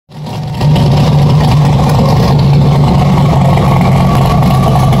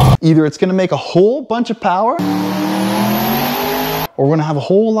Either it's gonna make a whole bunch of power, or we're gonna have a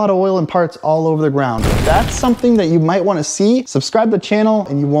whole lot of oil and parts all over the ground. If that's something that you might wanna see, subscribe to the channel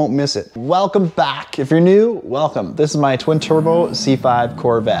and you won't miss it. Welcome back. If you're new, welcome. This is my twin turbo C5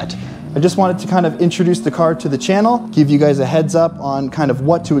 Corvette. I just wanted to kind of introduce the car to the channel, give you guys a heads up on kind of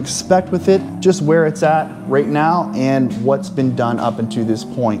what to expect with it, just where it's at right now and what's been done up until this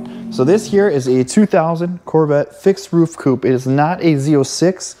point. So this here is a 2000 Corvette fixed roof coupe. It is not a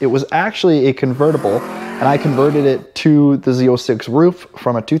Z06. It was actually a convertible, and I converted it to the Z06 roof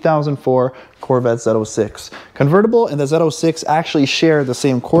from a 2004 Corvette Z06. Convertible and the Z06 actually share the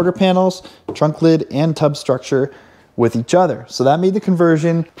same quarter panels, trunk lid, and tub structure with each other. So that made the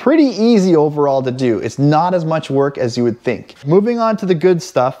conversion pretty easy overall to do. It's not as much work as you would think. Moving on to the good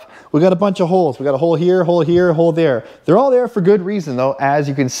stuff, we got a bunch of holes. We got a hole here, hole there. They're all there for good reason though, as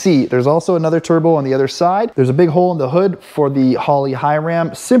you can see. There's also another turbo on the other side. There's a big hole in the hood for the Holley high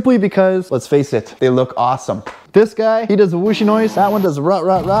ram, simply because, let's face it, they look awesome. This guy, he does a whooshy noise. That one does a rah,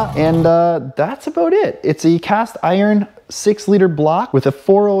 rah, rah. And that's about it. It's a cast iron 6-liter block with a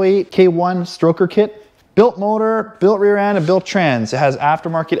 408 K1 stroker kit. Built motor, built rear end, and built trans. It has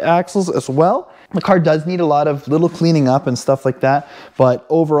aftermarket axles as well. The car does need a lot of little cleaning up and stuff like that, but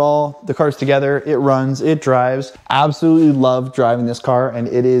overall, the car's together, it runs, it drives. Absolutely love driving this car, and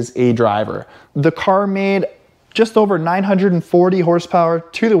it is a driver. The car made just over 940 horsepower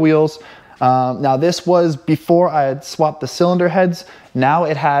to the wheels. Now this was before I had swapped the cylinder heads. Now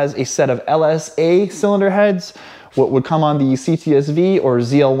it has a set of LSA cylinder heads, what would come on the CTSV or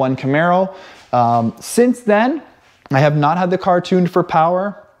ZL1 Camaro. Since then, I have not had the car tuned for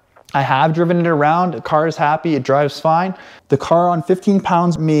power. I have driven it around. The car is happy. It drives fine. The car on 15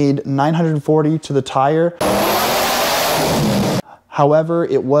 pounds made 940 to the tire. However,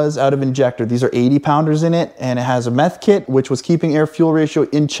 it was out of injector. These are 80 pounders in it, and it has a meth kit, which was keeping air fuel ratio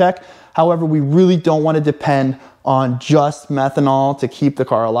in check. However, we really don't want to depend on just methanol to keep the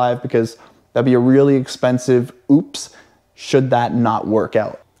car alive, because that'd be a really expensive oops should that not work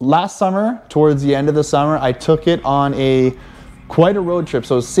out. Last summer, towards the end of the summer, I took it on quite a road trip.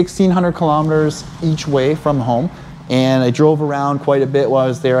 So it was 1,600 kilometers each way from home. And I drove around quite a bit while I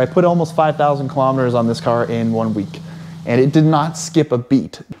was there. I put almost 5,000 kilometers on this car in 1 week. And it did not skip a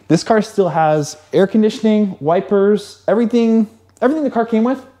beat. This car still has air conditioning, wipers, everything the car came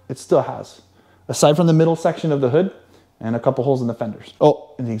with, it still has. Aside from the middle section of the hood and a couple holes in the fenders.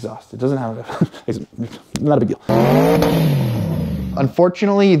 Oh, and the exhaust. It doesn't have it's not a big deal.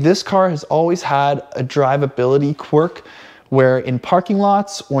 Unfortunately, this car has always had a drivability quirk where in parking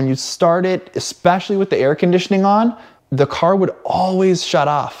lots, when you start it, especially with the air conditioning on, the car would always shut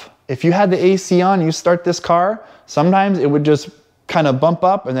off. If you had the AC on, you start this car, sometimes it would just kind of bump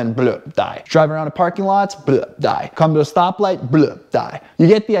up and then blah, die. Drive around in parking lots, blah, die. Come to a stoplight, blah, die. You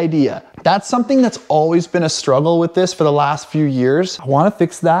get the idea. That's something that's always been a struggle with this for the last few years. I want to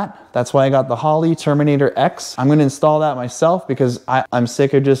fix that. That's why I got the Holley Terminator X. I'm going to install that myself because I'm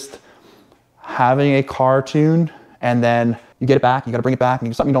sick of just having a car tuned and then you get it back, you got to bring it back,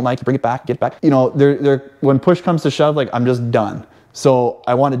 and something you don't like, you bring it back, get it back. You know, when push comes to shove, like I'm just done. So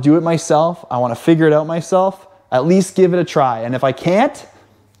I want to do it myself. I want to figure it out myself. At least give it a try. And if I can't,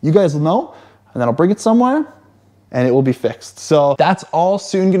 you guys will know, and then I'll bring it somewhere and it will be fixed. So that's all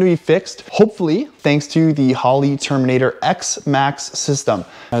soon going to be fixed, hopefully, thanks to the Holley Terminator X Max system.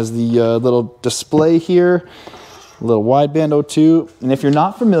 Has the little display here, a little wideband O2. And if you're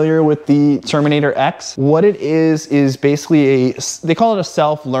not familiar with the Terminator X, what it is basically they call it a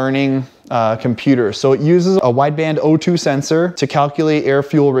self-learning computer. So it uses a wideband O2 sensor to calculate air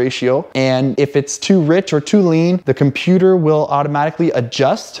fuel ratio. And if it's too rich or too lean, the computer will automatically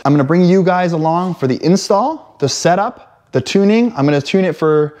adjust. I'm gonna bring you guys along for the install, the setup, the tuning. I'm gonna tune it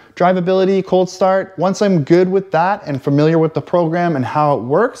for drivability, cold start. Once I'm good with that and familiar with the program and how it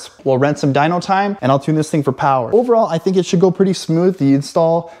works, we'll rent some dyno time and I'll tune this thing for power. Overall, I think it should go pretty smooth. The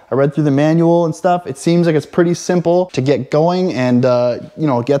install, I read through the manual and stuff. It seems like it's pretty simple to get going and you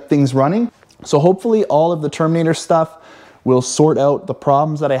know, get things running. So hopefully all of the Terminator stuff will sort out the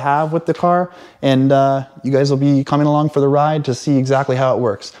problems that I have with the car, and you guys will be coming along for the ride to see exactly how it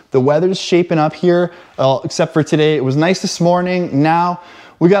works. The weather's shaping up here, except for today. It was nice this morning. Now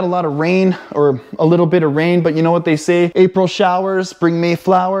we got a lot of rain, or a little bit of rain, but you know what they say, April showers bring May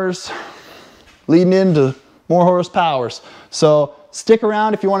flowers, leading into more horsepowers. So stick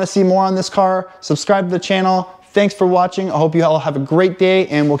around if you want to see more on this car. Subscribe to the channel. Thanks for watching. I hope you all have a great day,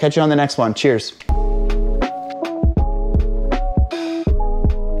 and we'll catch you on the next one. Cheers.